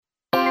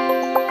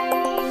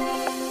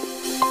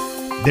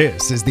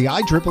This is the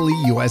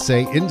IEEE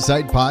USA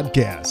Insight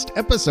Podcast,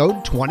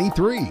 episode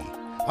 23,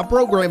 a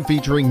program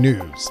featuring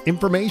news,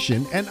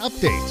 information, and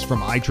updates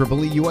from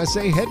IEEE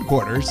USA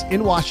headquarters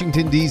in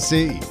Washington,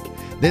 D.C.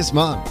 This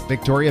month,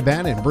 Victoria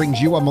Bannon brings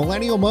you a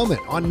millennial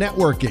moment on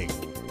networking.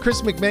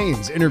 Chris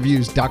McMains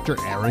interviews Dr.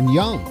 Aaron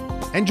Young,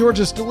 and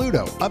Georgia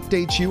Stelluto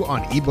updates you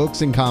on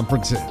ebooks and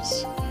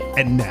conferences.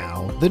 And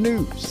now, the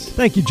news.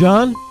 Thank you,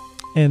 John,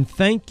 and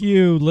thank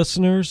you,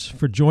 listeners,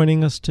 for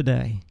joining us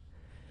today.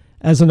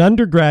 As an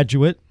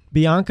undergraduate,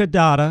 Bianca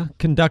Data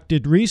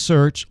conducted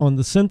research on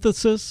the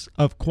synthesis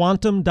of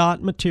quantum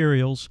dot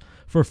materials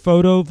for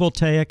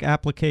photovoltaic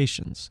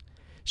applications.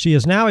 She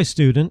is now a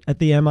student at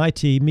the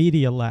MIT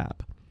Media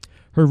Lab.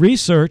 Her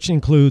research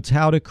includes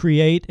how to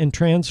create and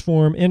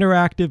transform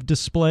interactive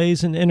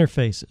displays and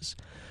interfaces,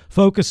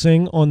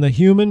 focusing on the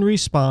human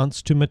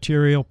response to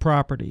material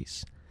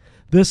properties.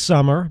 This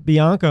summer,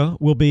 Bianca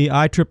will be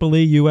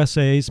IEEE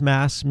USA's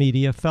Mass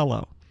Media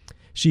Fellow.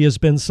 She has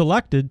been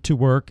selected to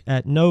work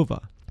at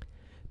NOVA.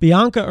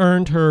 Bianca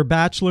earned her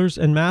bachelor's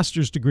and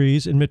master's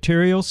degrees in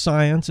materials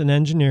science and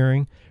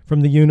engineering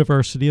from the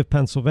University of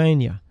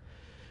Pennsylvania.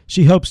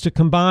 She hopes to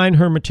combine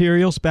her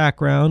materials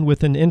background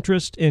with an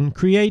interest in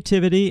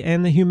creativity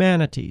and the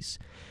humanities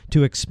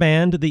to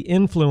expand the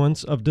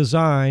influence of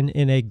design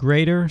in a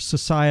greater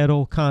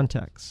societal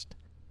context.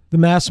 The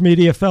Mass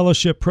Media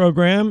Fellowship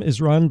Program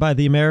is run by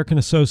the American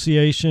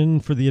Association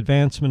for the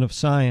Advancement of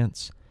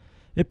Science.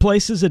 It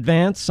places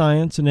advanced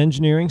science and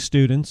engineering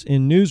students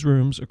in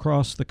newsrooms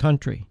across the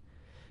country.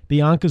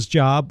 Bianca's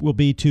job will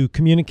be to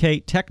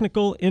communicate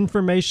technical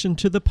information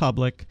to the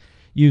public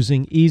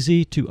using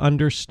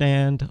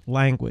easy-to-understand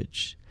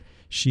language.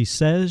 She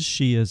says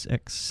she is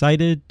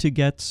excited to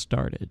get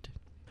started.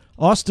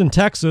 Austin,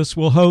 Texas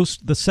will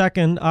host the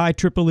second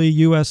IEEE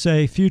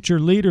USA Future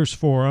Leaders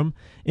Forum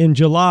in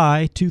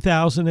July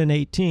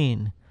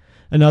 2018.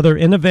 Another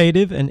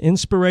innovative and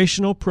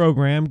inspirational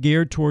program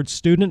geared towards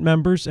student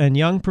members and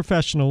young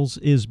professionals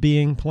is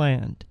being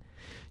planned.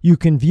 You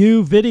can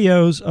view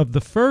videos of the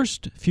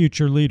first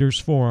Future Leaders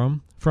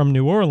Forum from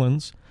New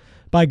Orleans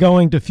by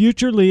going to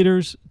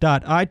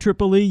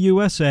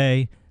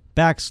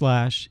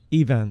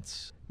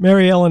futureleaders.IEEEUSA/events.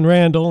 Mary Ellen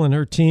Randall and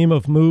her team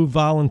of MOVE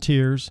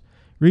volunteers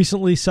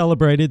recently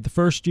celebrated the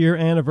first-year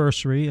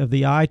anniversary of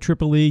the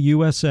IEEE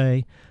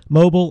USA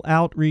Mobile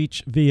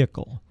Outreach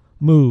Vehicle,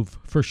 MOVE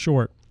for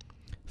short.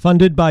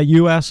 Funded by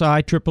U.S.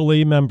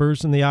 IEEE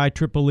members and the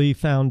IEEE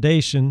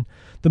Foundation,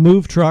 the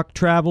MOVE truck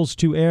travels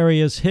to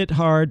areas hit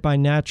hard by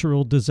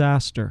natural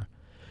disaster.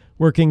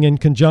 Working in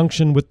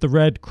conjunction with the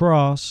Red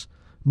Cross,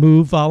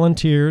 MOVE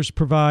volunteers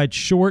provide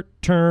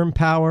short-term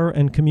power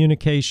and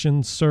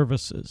communications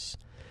services.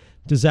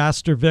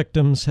 Disaster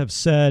victims have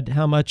said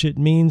how much it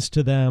means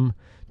to them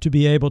to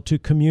be able to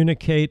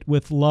communicate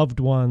with loved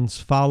ones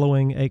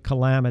following a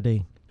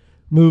calamity.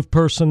 MOVE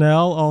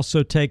personnel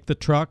also take the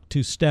truck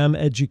to STEM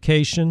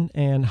education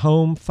and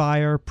home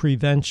fire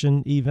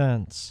prevention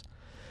events.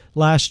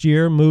 Last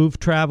year, MOVE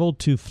traveled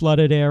to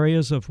flooded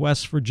areas of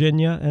West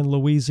Virginia and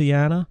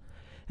Louisiana,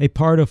 a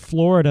part of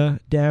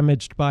Florida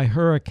damaged by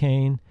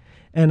hurricane,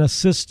 and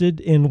assisted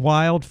in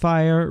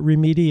wildfire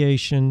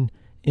remediation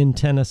in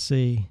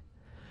Tennessee.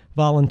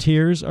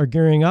 Volunteers are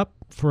gearing up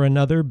for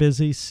another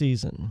busy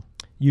season.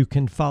 You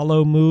can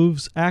follow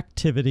MOVE's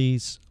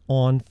activities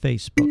on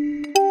Facebook.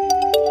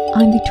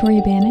 I'm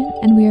Victoria Bannon,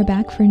 and we are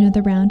back for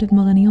another round of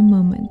Millennial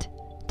Moment.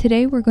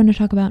 Today we're going to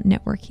talk about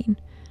networking.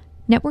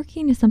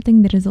 Networking is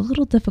something that is a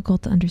little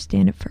difficult to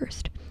understand at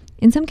first.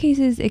 In some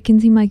cases, it can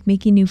seem like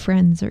making new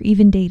friends or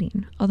even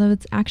dating, although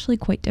it's actually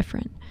quite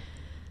different.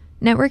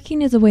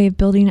 Networking is a way of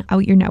building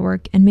out your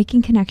network and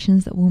making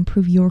connections that will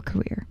improve your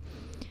career.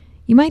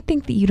 You might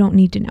think that you don't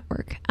need to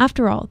network.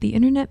 After all, the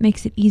internet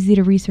makes it easy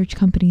to research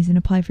companies and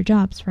apply for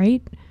jobs,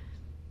 right?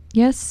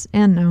 Yes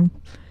and no.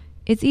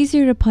 It's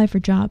easier to apply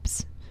for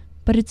jobs,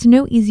 but it's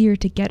no easier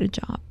to get a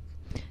job.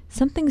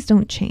 Some things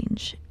don't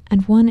change,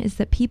 and one is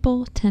that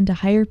people tend to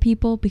hire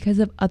people because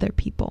of other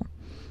people.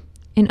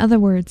 In other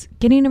words,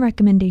 getting a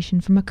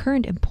recommendation from a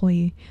current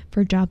employee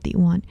for a job that you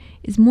want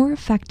is more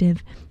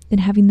effective than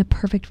having the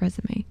perfect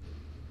resume.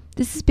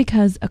 This is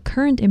because a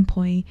current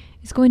employee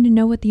is going to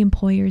know what the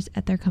employers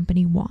at their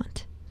company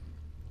want.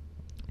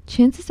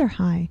 Chances are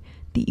high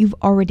that you've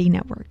already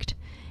networked.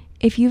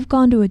 If you've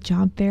gone to a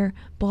job fair,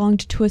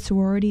 belonged to a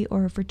sorority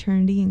or a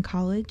fraternity in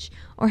college,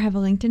 or have a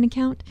LinkedIn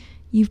account,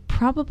 you've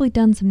probably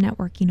done some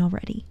networking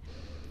already.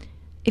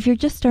 If you're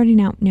just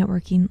starting out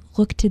networking,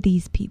 look to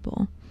these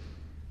people.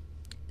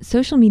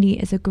 Social media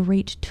is a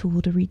great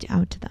tool to reach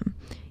out to them.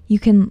 You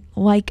can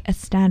like a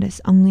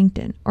status on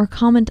LinkedIn or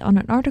comment on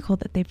an article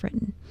that they've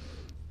written.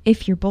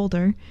 If you're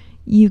bolder,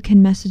 you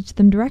can message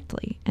them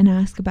directly and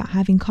ask about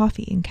having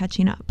coffee and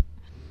catching up.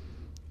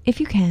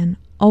 If you can,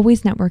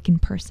 always network in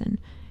person.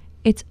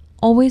 It's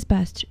always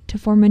best to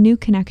form a new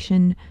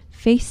connection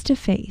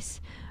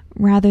face-to-face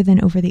rather than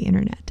over the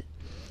internet.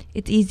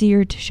 It's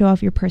easier to show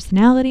off your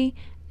personality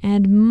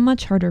and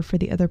much harder for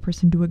the other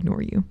person to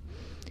ignore you.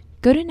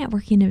 Go to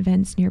networking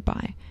events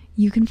nearby.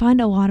 You can find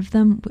a lot of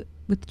them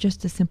with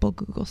just a simple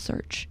Google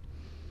search.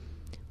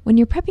 When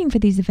you're prepping for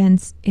these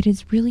events, it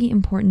is really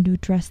important to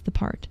dress the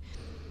part.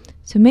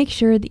 So make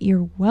sure that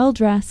you're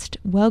well-dressed,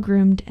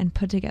 well-groomed, and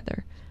put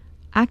together.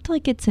 Act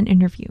like it's an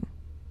interview,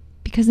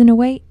 because in a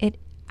way, it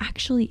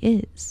actually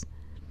is.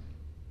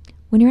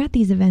 When you're at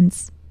these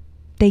events,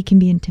 they can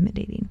be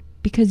intimidating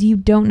because you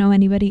don't know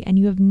anybody and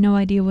you have no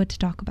idea what to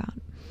talk about.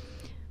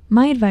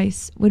 My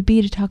advice would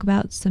be to talk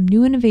about some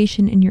new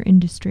innovation in your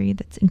industry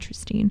that's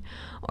interesting,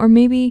 or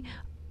maybe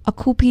a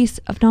cool piece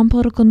of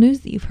non-political news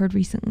that you've heard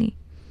recently.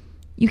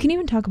 You can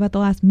even talk about the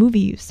last movie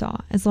you saw,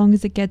 as long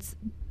as it gets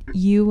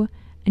you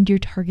and your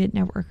target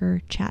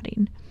networker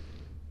chatting.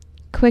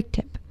 Quick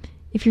tip: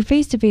 if you're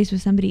face-to-face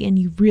with somebody and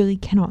you really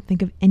cannot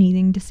think of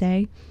anything to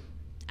say,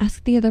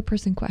 ask the other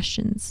person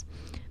questions.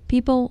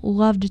 People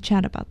love to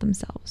chat about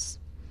themselves.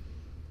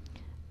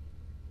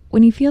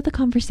 When you feel the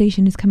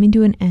conversation is coming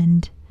to an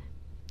end,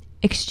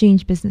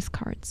 exchange business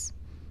cards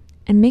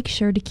and make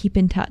sure to keep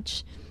in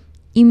touch.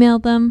 Email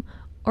them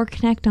or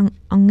connect on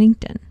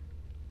LinkedIn.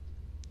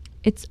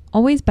 It's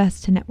always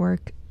best to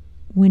network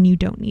when you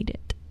don't need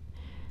it.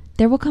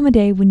 There will come a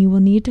day when you will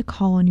need to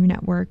call on your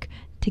network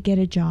to get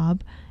a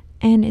job,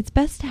 and it's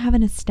best to have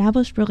an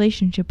established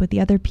relationship with the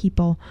other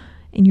people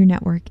in your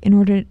network in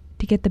order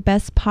to get the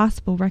best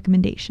possible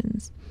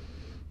recommendations.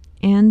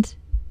 And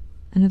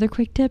another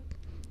quick tip: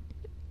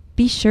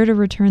 be sure to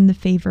return the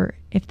favor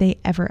if they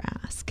ever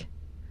ask.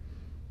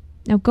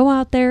 Now go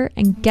out there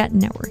and get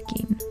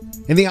networking.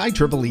 In the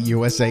IEEE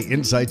USA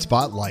Insight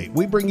Spotlight,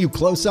 we bring you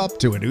close up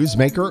to a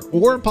newsmaker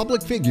or a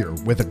public figure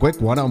with a quick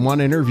one-on-one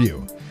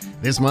interview.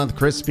 This month,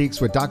 Chris speaks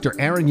with Dr.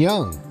 Aaron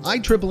Young,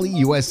 IEEE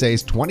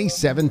USA's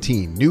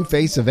 2017 New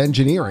Face of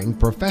Engineering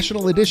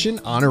Professional Edition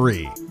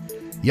honoree.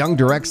 Young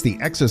directs the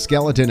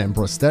Exoskeleton and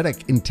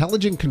Prosthetic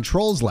Intelligent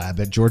Controls Lab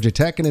at Georgia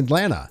Tech in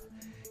Atlanta.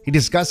 He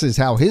discusses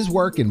how his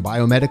work in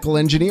biomedical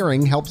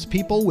engineering helps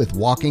people with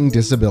walking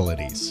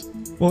disabilities.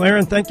 Well,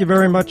 Aaron, thank you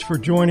very much for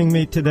joining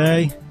me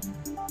today.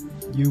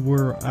 You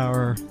were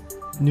our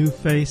New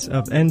Face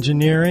of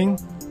Engineering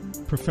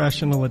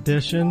Professional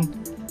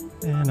Edition,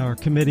 and our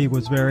committee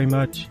was very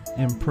much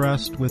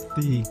impressed with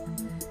the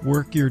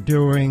work you're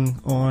doing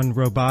on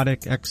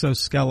robotic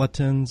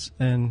exoskeletons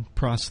and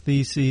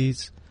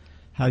prostheses,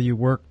 how you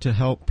work to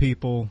help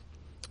people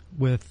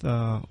with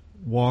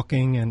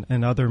walking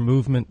and other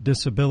movement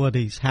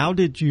disabilities. How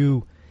did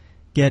you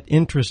get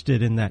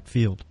interested in that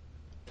field?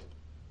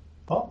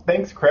 Well,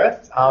 thanks,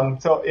 Chris.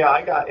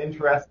 I got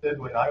interested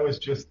when I was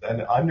just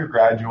an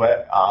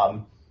undergraduate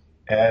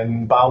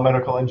in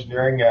biomedical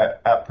engineering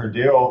at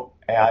Purdue.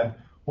 And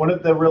one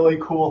of the really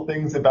cool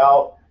things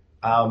about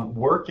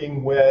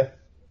working with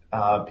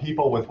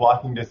people with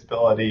walking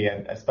disability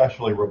and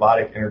especially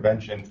robotic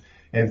interventions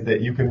is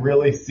that you can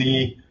really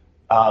see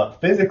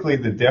physically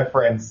the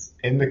difference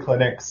in the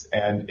clinics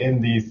and in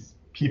these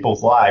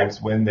people's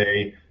lives when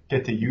they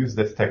get to use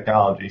this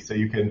technology. So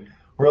you can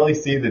really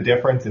see the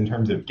difference in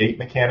terms of gait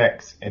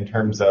mechanics, in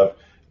terms of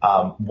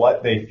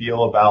what they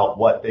feel about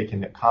what they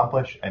can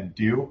accomplish and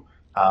do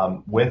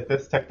with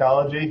this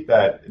technology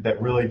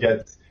that really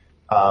gets,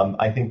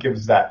 I think,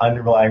 gives that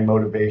underlying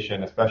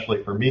motivation,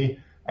 especially for me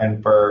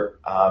and for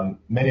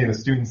many of the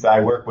students that I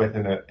work with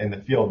in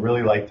the field,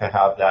 really like to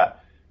have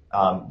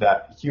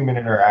that human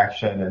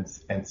interaction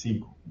and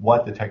see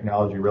what the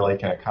technology really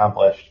can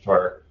accomplish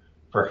for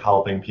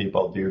helping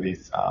people do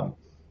these,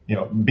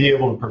 be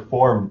able to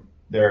perform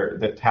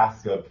the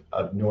tasks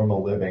of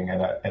normal living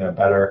in a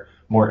better,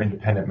 more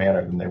independent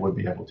manner than they would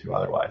be able to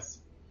otherwise.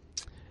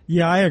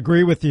 Yeah, I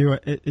agree with you.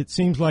 It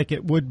seems like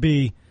it would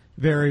be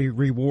very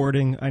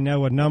rewarding. I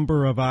know a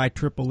number of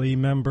IEEE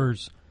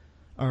members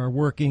are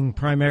working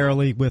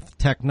primarily with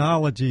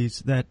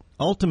technologies that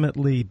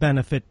ultimately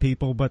benefit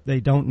people, but they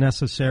don't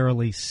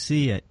necessarily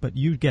see it. But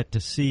you get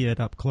to see it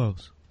up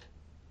close.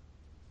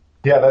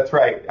 Yeah, that's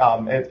right.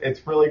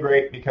 It's really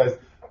great because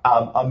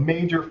a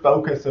major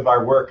focus of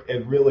our work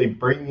is really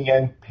bringing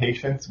in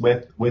patients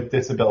with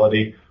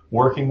disability,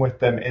 working with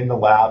them in the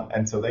lab,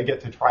 and so they get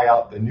to try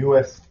out the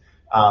newest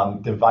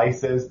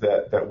devices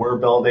that we're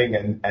building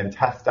and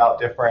test out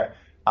different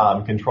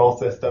control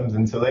systems,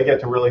 and so they get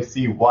to really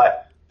see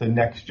what the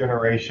next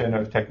generation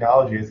of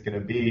technology is going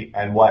to be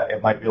and what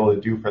it might be able to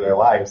do for their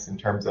lives in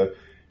terms of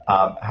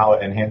how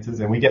it enhances,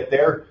 and we get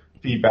their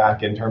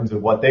feedback in terms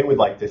of what they would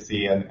like to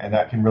see, and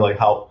that can really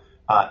help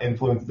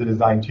influence the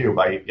design too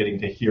by getting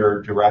to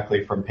hear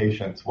directly from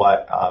patients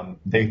what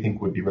they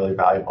think would be really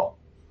valuable.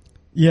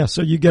 Yeah,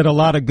 so you get a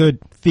lot of good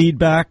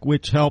feedback,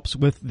 which helps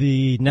with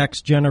the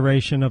next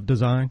generation of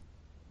design.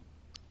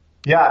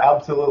 Yeah,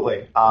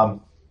 absolutely.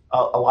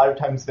 A lot of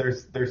times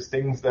there's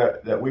things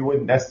that we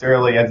wouldn't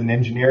necessarily, as an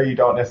engineer, you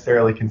don't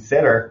necessarily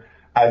consider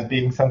as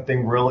being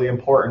something really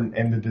important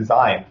in the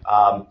design.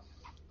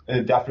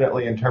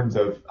 Definitely in terms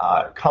of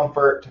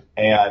comfort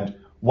and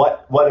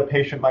what a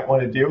patient might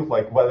want to do,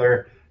 like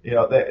whether,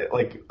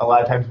 like a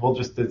lot of times we'll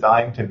just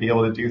design to be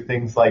able to do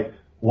things like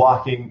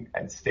walking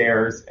and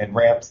stairs and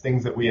ramps,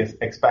 things that we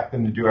expect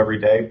them to do every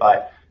day.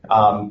 But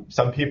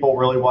some people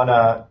really want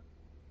to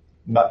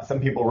some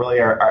people really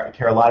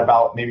care a lot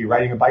about maybe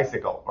riding a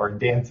bicycle or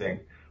dancing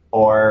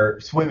or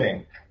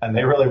swimming, and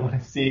they really want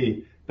to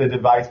see the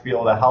device be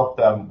able to help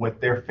them with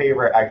their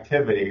favorite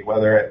activity,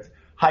 whether it's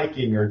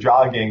hiking or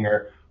jogging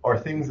or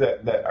things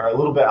that are a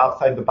little bit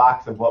outside the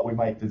box of what we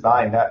might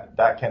design.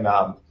 That can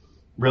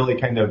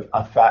really kind of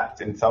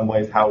affect in some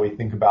ways how we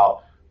think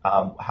about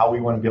how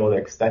we want to be able to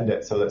extend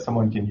it so that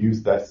someone can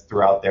use this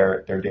throughout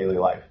their daily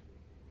life.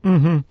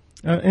 Mm-hmm.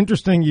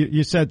 Interesting.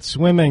 You said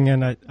swimming,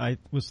 and I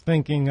was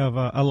thinking of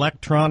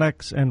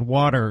electronics and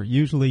water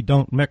usually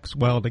don't mix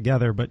well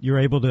together, but you're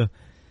able to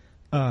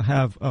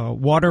have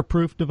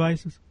waterproof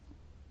devices?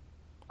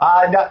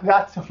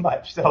 Not so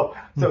much. So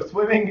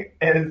swimming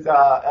is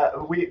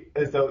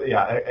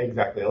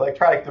exactly.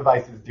 Electronic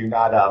devices do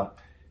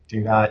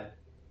not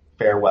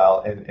fare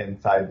well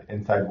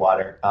inside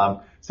water.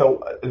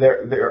 So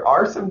there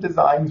are some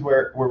designs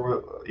where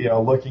we're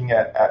looking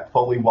at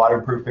fully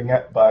waterproofing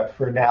it, but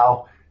for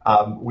now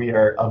we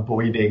are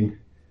avoiding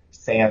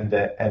sand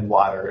and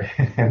water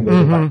in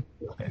the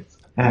device.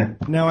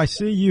 Now I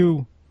see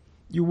you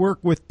work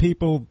with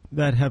people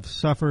that have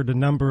suffered a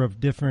number of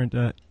different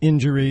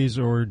injuries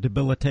or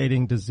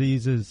debilitating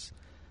diseases.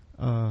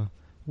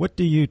 What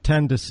do you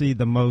tend to see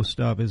the most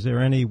of? Is there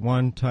any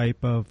one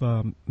type of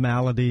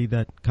malady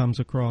that comes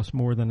across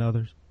more than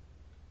others?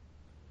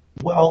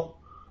 Well,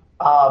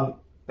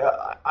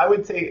 I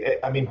would say,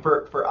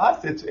 for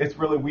us, it's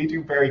really, we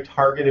do very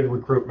targeted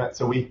recruitment.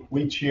 So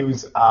we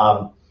choose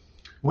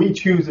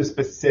a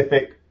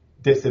specific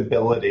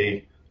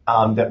disability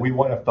that we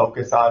want to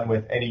focus on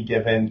with any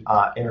given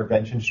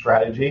intervention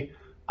strategy.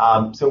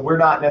 So we're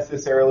not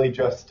necessarily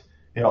just,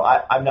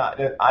 I'm not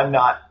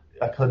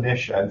a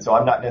clinician, so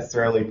I'm not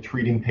necessarily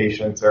treating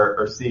patients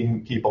or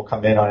seeing people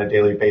come in on a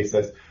daily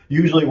basis.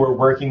 Usually we're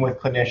working with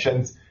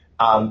clinicians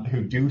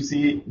who do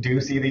see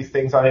these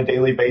things on a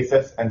daily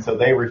basis, and so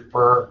they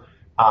refer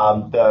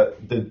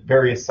the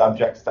various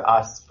subjects to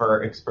us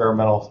for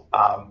experimental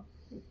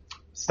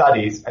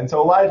studies. And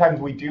so a lot of times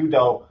we do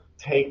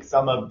take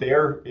some of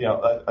their,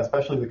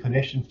 especially the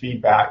clinician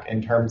feedback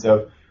in terms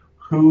of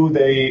who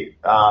they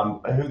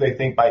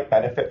think might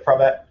benefit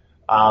from it,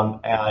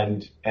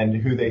 and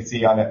who they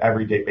see on an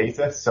everyday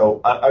basis.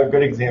 So a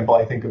good example,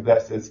 I think, of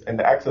this is in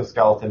the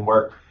exoskeleton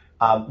work.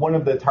 One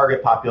of the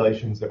target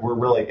populations that we're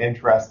really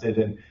interested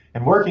in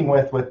working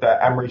with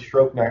the Emory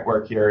Stroke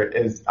Network here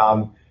is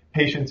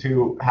patients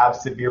who have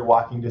severe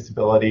walking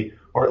disability,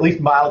 or at least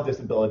mild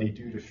disability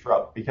due to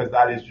stroke, because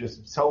that is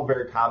just so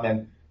very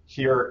common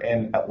here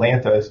in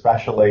Atlanta,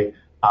 especially,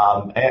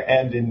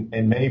 and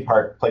in many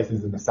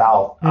places in the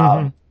South.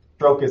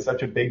 Stroke is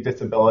such a big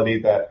disability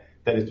that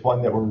it's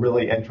one that we're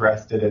really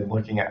interested in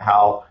looking at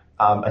how,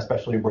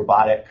 especially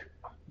robotic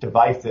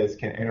devices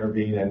can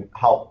intervene and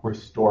help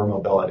restore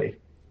mobility.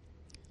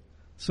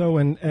 So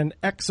an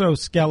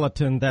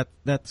exoskeleton,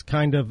 that's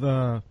kind of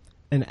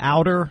an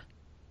outer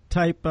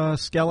type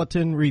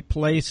skeleton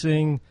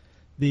replacing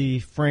the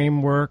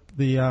framework,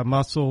 the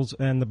muscles,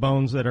 and the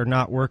bones that are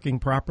not working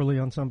properly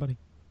on somebody?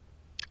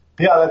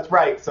 Yeah, that's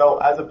right. So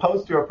as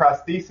opposed to a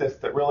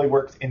prosthesis that really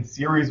works in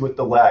series with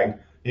the leg,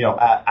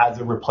 as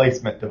a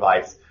replacement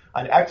device,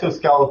 an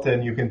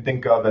exoskeleton you can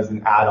think of as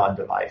an add-on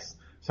device.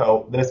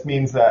 So this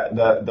means that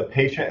the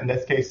patient in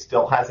this case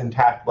still has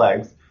intact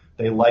legs.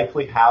 They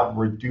likely have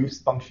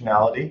reduced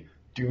functionality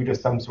due to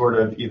some sort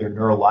of either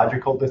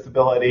neurological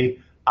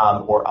disability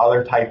or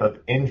other type of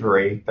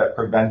injury that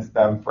prevents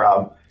them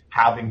from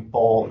having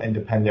full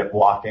independent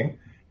walking.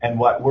 And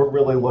what we're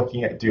really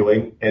looking at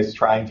doing is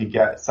trying to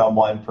get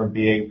someone from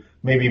being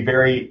maybe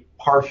very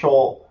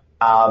partial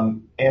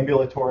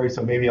ambulatory,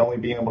 so maybe only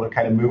being able to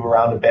kind of move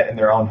around a bit in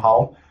their own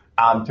home,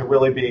 to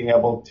really being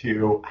able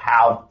to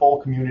have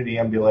full community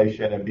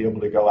ambulation and be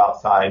able to go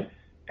outside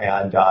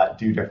and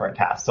do different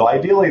tasks. So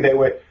ideally they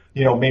would,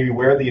 maybe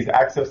wear these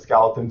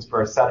exoskeletons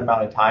for a set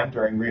amount of time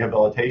during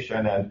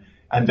rehabilitation,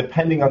 and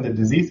depending on the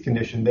disease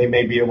condition, they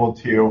may be able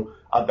to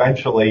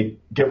eventually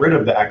get rid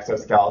of the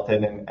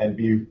exoskeleton and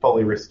be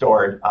fully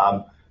restored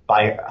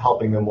by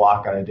helping them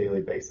walk on a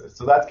daily basis.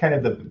 So that's kind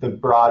of the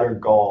broader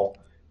goal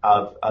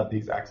of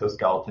these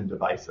exoskeleton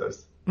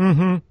devices.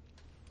 Mm-hmm.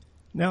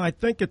 Now, I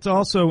think it's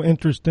also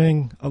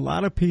interesting, a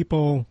lot of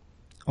people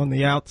on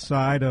the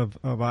outside of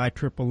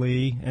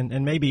IEEE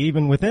and maybe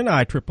even within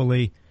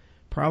IEEE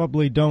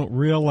probably don't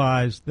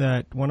realize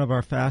that one of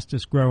our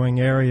fastest growing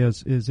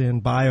areas is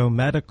in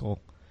biomedical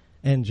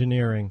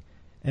engineering.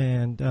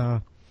 And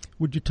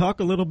would you talk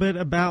a little bit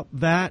about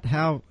that?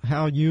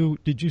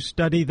 Did you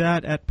study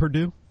that at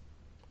Purdue?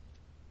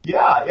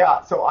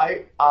 Yeah. So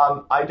I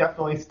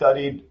definitely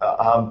studied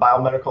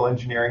biomedical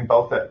engineering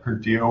both at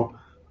Purdue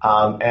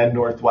and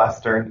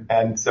Northwestern,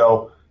 and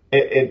so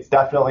it's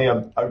definitely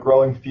a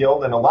growing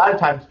field. And a lot of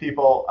times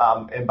people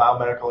in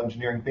biomedical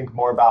engineering think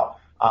more about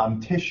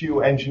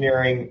tissue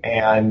engineering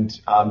and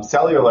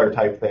cellular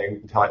type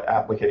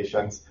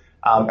applications,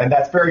 and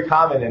that's very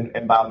common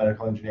in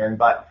biomedical engineering.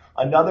 But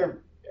another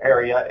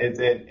area is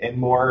in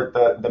more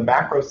the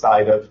macro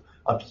side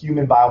of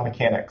human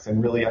biomechanics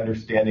and really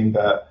understanding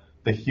the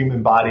the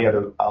human body at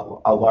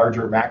a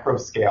larger macro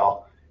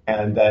scale,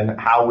 and then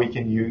how we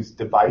can use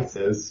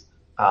devices,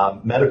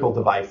 medical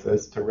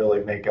devices, to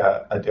really make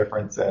a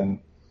difference in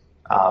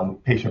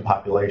patient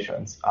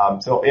populations.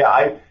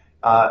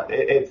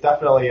 It's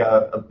definitely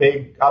a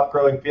big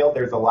upgrowing field.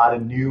 There's a lot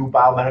of new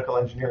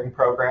biomedical engineering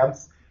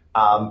programs,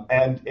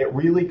 and it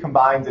really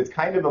combines. It's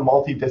kind of a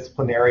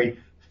multidisciplinary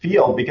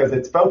field because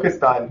it's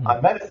focused on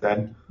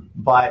medicine,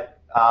 but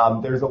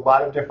there's a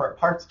lot of different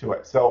parts to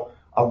it. So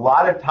a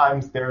lot of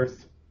times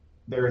there's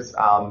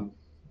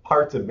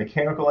parts of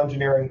mechanical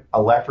engineering,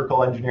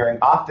 electrical engineering,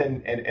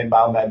 often in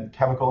biomed,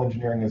 chemical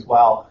engineering as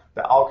well,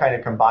 that all kind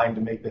of combine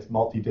to make this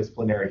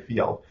multidisciplinary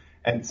field.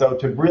 And so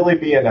to really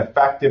be an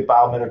effective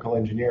biomedical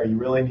engineer, you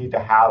really need to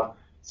have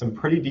some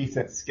pretty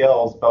decent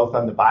skills, both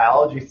on the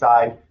biology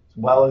side as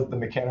well as the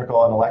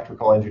mechanical and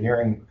electrical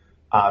engineering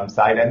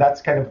side. And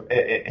that's kind of,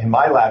 in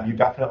my lab, you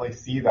definitely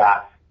see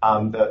that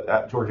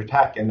at Georgia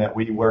Tech, in that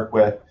we work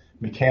with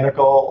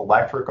mechanical,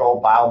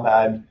 electrical,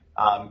 biomed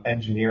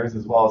engineers,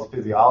 as well as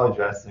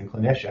physiologists and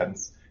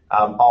clinicians,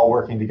 all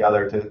working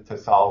together to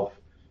solve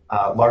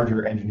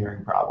larger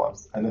engineering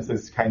problems. And this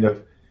is kind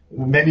of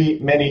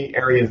many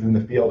areas in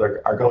the field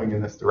are going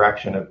in this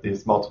direction of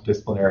this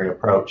multidisciplinary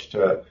approach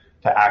to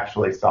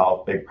actually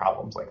solve big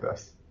problems like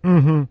this.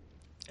 Mm-hmm.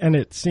 And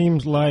it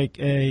seems like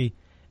a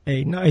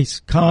nice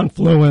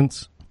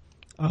confluence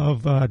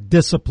of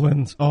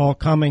disciplines all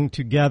coming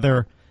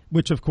together,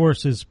 which of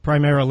course is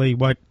primarily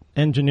what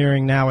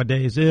engineering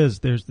nowadays is.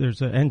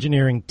 There's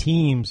engineering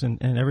teams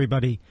and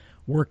everybody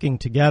working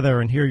together,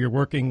 and here you're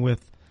working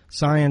with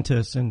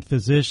scientists and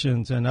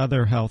physicians and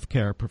other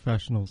healthcare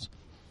professionals.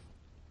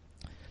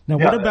 Now,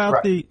 what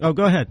about right. Oh,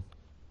 go ahead.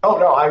 Oh,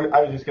 no,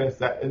 I was just going to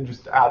say, and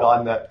just add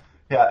on that,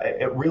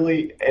 it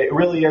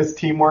really is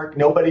teamwork.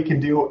 Nobody can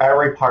do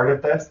every part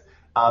of this.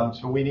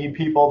 So we need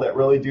people that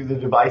really do the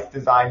device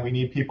design. We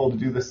need people to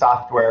do the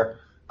software,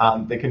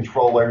 the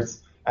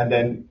controllers, and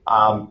then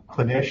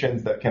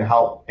clinicians that can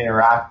help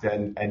interact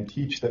and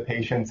teach the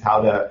patients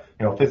how to,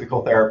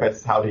 physical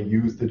therapists, how to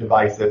use the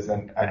devices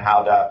and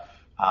how to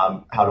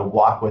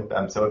walk with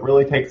them. So it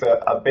really takes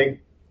a big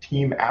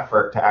team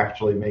effort to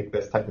actually make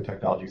this type of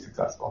technology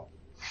successful.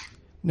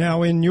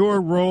 Now, in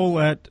your role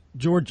at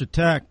Georgia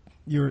Tech,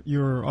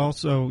 you're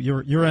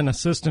an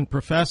assistant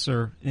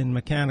professor in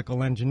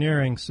mechanical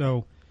engineering,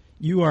 so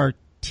you are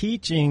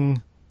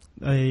teaching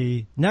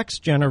a next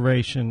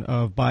generation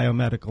of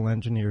biomedical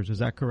engineers. Is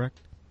that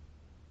correct?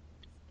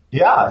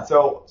 Yeah.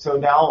 So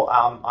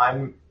now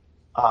my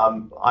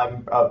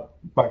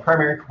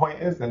primary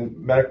point is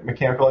in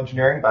mechanical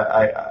engineering, but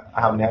I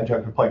have an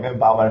adjunct appointment in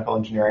biomedical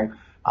engineering,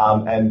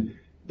 and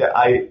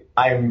I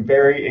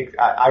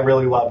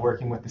really love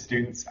working with the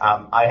students.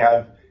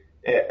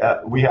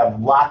 We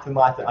have lots and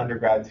lots of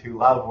undergrads who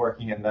love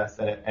working in this,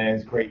 and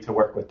it's great to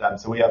work with them.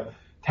 So we have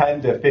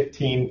 10 to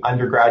 15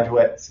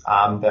 undergraduates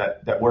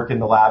that work in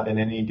the lab in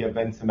any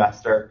given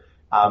semester,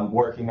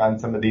 working on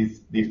some of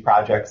these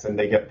projects, and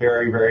they get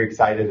very, very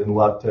excited and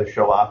love to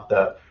show off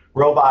the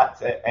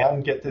robots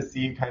and get to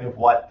see kind of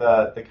what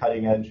the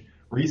cutting edge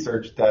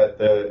research that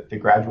the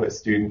graduate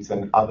students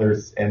and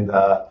others in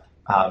the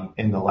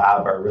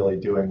lab are really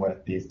doing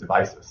with these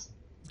devices.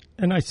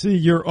 And I see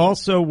you're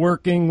also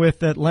working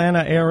with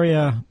Atlanta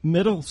area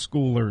middle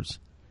schoolers,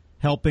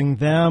 helping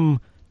them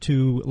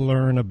to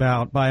learn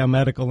about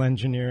biomedical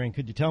engineering.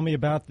 Could you tell me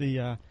about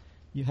you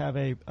have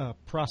a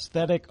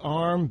prosthetic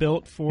arm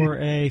built for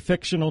a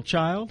fictional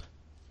child?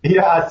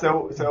 Yeah,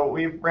 so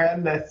we've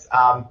ran this.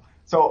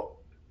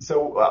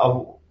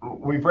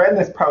 We've ran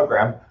this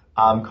program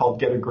called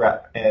Get a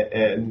Grip,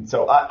 and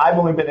so I've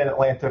only been in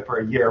Atlanta for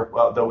a year,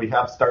 though we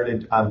have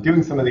started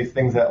doing some of these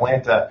things in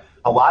Atlanta.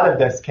 A lot of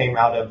this came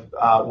out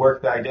of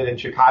work that I did in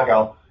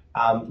Chicago,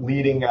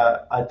 leading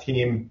a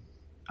team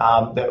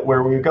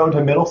where we would go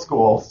to middle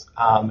schools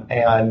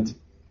and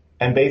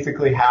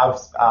basically have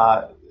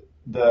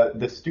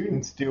the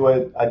students do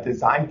a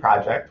design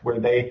project where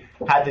they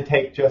had to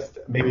take just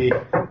maybe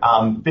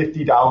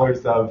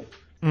 $50 of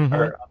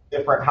or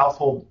different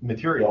household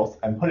materials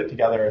and put it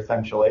together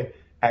essentially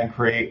and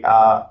create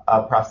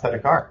a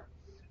prosthetic arm.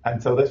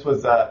 And so this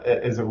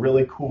is a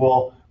really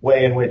cool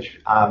way in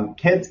which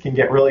kids can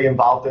get really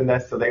involved in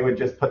this. So they would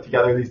just put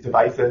together these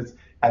devices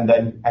and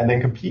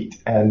then compete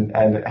and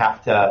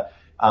have to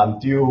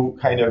do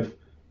kind of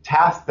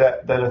tasks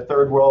that a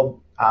third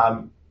world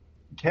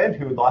kid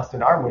who lost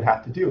an arm would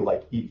have to do,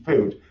 like eat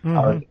food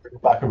or drink a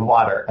bucket of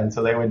water. And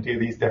so they would do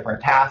these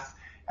different tasks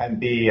and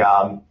be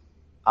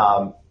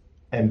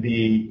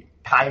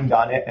timed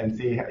on it and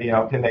see,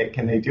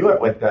 can they do it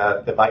with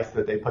the device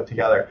that they put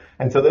together.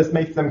 And so this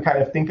makes them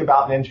kind of think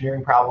about an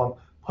engineering problem,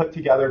 put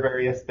together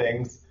various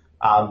things,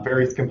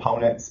 various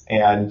components,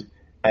 and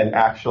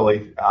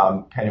actually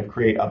kind of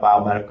create a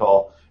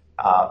biomedical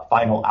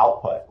final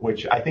output,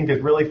 which I think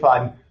is really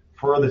fun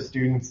for the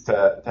students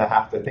to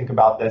have to think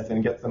about this,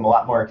 and gets them a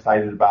lot more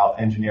excited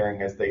about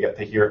engineering as they get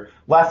to hear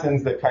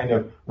lessons that kind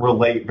of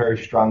relate very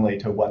strongly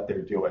to what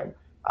they're doing.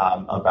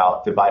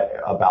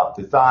 About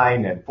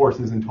design and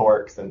forces and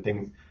torques and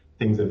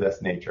things of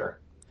this nature.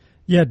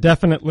 Yeah,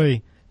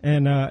 definitely.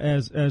 And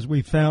as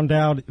we found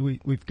out,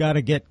 we've got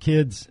to get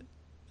kids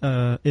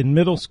in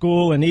middle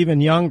school and even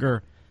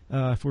younger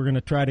if we're going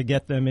to try to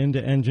get them into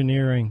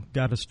engineering.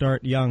 Got to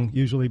start young.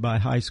 Usually by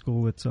high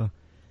school, it's a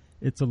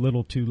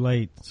little too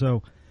late.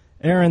 So,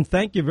 Aaron,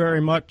 thank you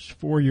very much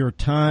for your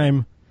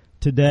time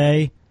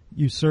today.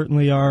 You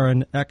certainly are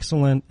an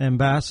excellent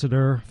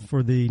ambassador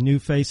for the New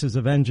Faces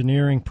of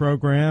Engineering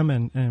program,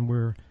 and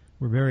we're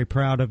very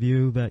proud of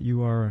you that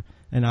you are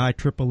an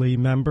IEEE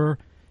member.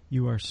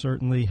 You are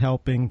certainly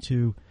helping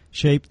to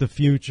shape the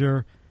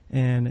future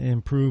and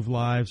improve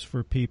lives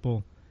for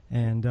people.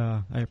 And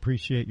I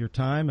appreciate your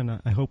time, and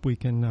I hope we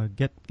can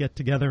get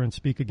together and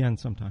speak again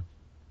sometime.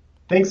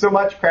 Thanks so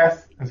much,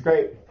 Chris. It's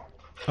great.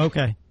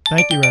 Okay.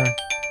 Thank you, Aaron.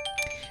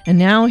 And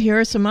now here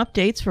are some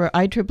updates for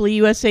IEEE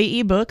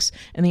USA ebooks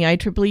and the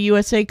IEEE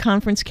USA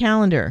conference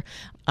calendar.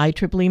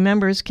 IEEE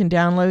members can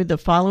download the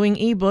following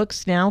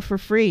ebooks now for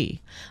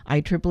free.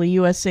 IEEE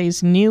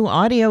USA's new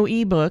audio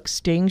ebook,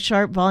 Staying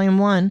Sharp Volume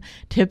 1,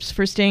 Tips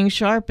for Staying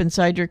Sharp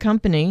Inside Your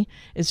Company,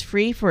 is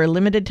free for a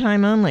limited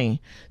time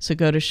only. So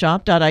go to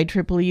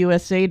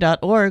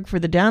shop.IEEEUSA.org for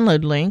the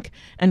download link,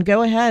 and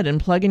go ahead and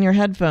plug in your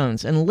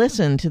headphones and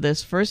listen to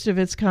this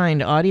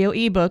first-of-its-kind audio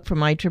ebook from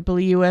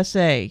IEEE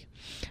USA.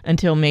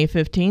 Until May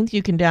 15th,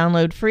 you can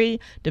download free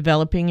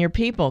Developing Your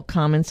People,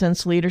 Common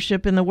Sense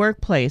Leadership in the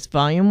Workplace,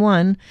 Volume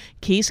 1,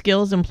 Key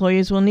Skills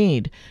Employees Will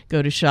Need.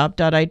 Go to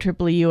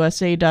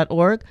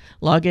shop.IEEEUSA.org,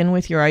 log in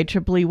with your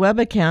IEEE web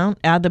account,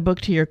 add the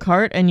book to your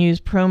cart, and use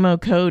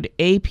promo code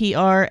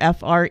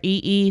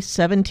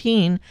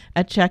APRFREE17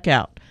 at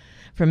checkout.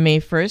 From May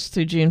 1st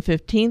through June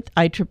 15th,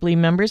 IEEE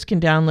members can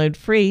download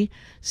free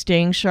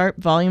Staying Sharp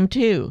Volume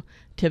 2,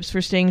 Tips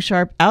for Staying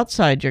Sharp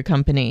Outside Your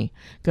Company.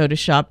 Go to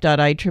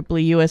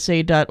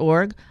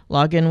shop.IEEEUSA.org,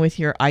 log in with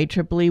your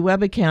IEEE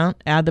web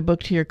account, add the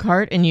book to your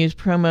cart, and use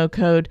promo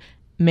code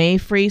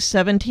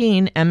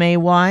MAYFREE17,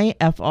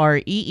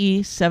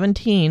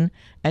 MAYFREE17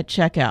 at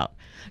checkout.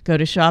 Go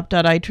to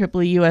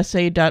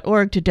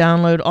shop.IEEEUSA.org to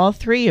download all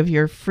three of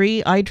your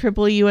free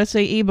IEEE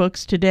USA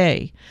ebooks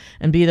today,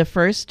 and be the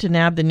first to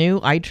nab the new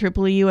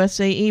IEEE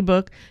USA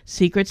ebook,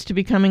 Secrets to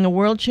Becoming a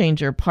World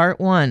Changer, Part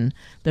 1,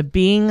 The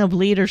Being of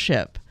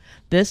Leadership.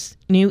 This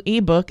new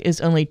ebook is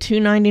only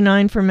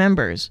 $2.99 for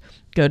members.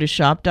 Go to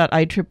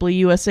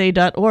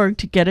shop.IEEEUSA.org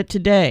to get it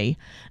today.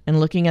 And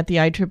looking at the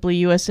IEEE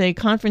USA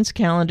conference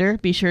calendar,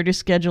 be sure to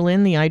schedule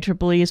in the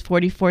IEEE's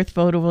 44th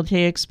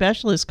Photovoltaic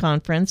Specialist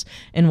Conference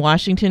in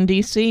Washington,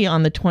 D.C.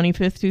 on the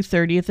 25th through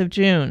 30th of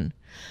June.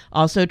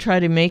 Also try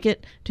to make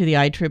it to the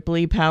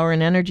IEEE Power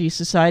and Energy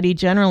Society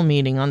General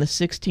Meeting on the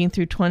 16th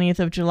through 20th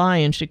of July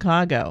in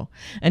Chicago.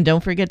 And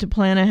don't forget to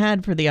plan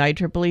ahead for the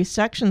IEEE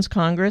Sections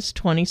Congress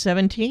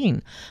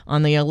 2017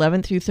 on the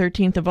 11th through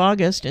 13th of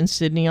August in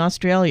Sydney,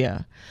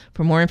 Australia.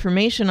 For more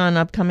information on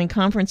upcoming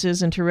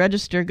conferences and to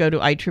register, go to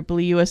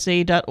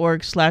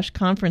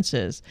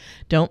IEEEUSA.org/conferences.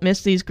 Don't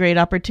miss these great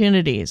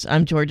opportunities.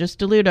 I'm Georgia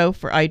Steluto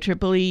for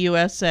IEEE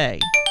USA.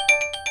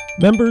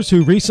 Members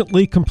who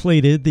recently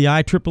completed the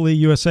IEEE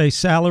USA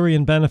Salary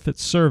and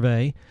Benefits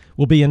Survey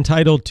will be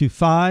entitled to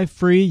 5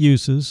 free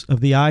uses of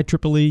the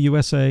IEEE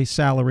USA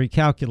Salary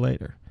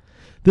Calculator.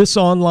 This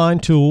online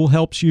tool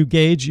helps you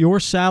gauge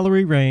your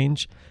salary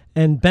range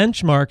and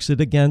benchmarks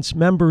it against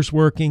members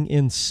working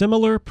in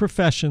similar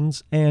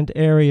professions and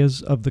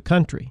areas of the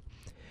country.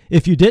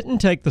 If you didn't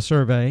take the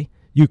survey,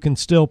 you can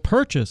still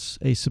purchase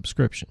a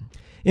subscription.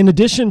 In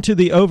addition to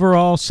the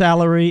overall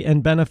salary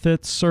and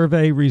benefits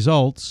survey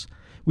results,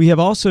 we have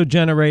also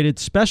generated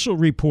special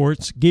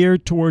reports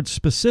geared towards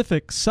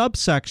specific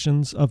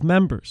subsections of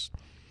members.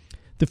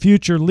 The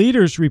Future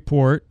Leaders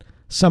Report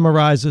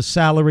summarizes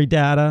salary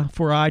data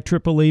for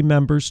IEEE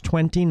members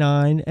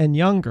 29 and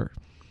younger.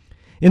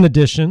 In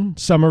addition,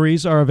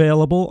 summaries are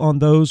available on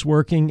those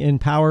working in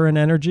power and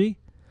energy,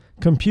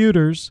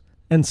 computers,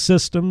 and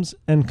systems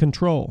and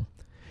control.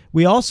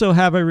 We also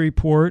have a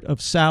report of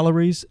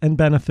salaries and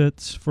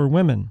benefits for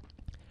women.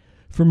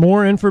 For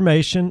more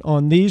information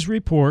on these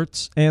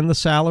reports and the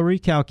salary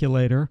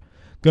calculator,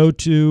 go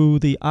to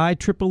the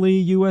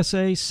IEEE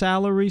USA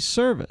Salary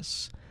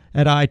Service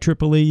at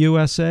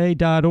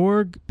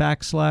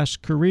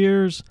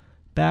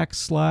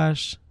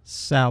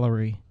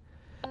IEEEUSA.org/careers/salary.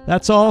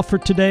 That's all for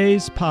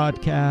today's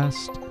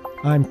podcast.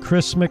 I'm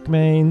Chris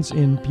McMains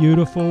in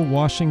beautiful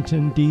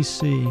Washington,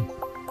 D.C.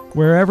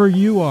 Wherever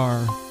you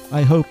are,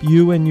 I hope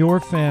you and your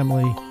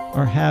family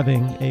are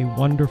having a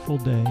wonderful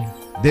day.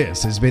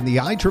 This has been the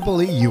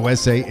IEEE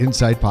USA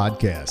Insight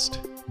Podcast.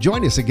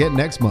 Join us again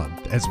next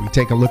month as we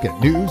take a look at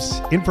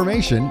news,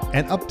 information,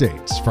 and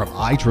updates from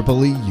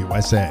IEEE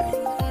USA.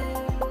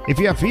 If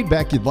you have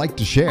feedback you'd like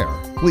to share,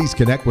 please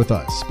connect with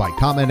us by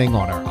commenting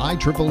on our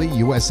IEEE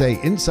USA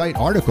Insight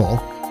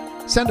article.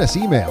 Send us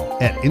email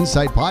at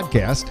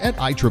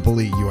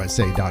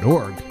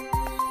insightpodcast@IEEEUSA.org.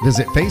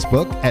 Visit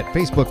Facebook at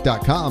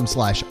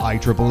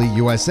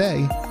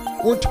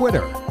facebook.com/IEEEUSA or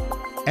Twitter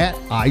at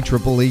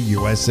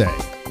IEEEUSA.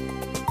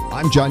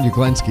 I'm John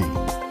Uglenski.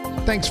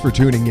 Thanks for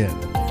tuning in.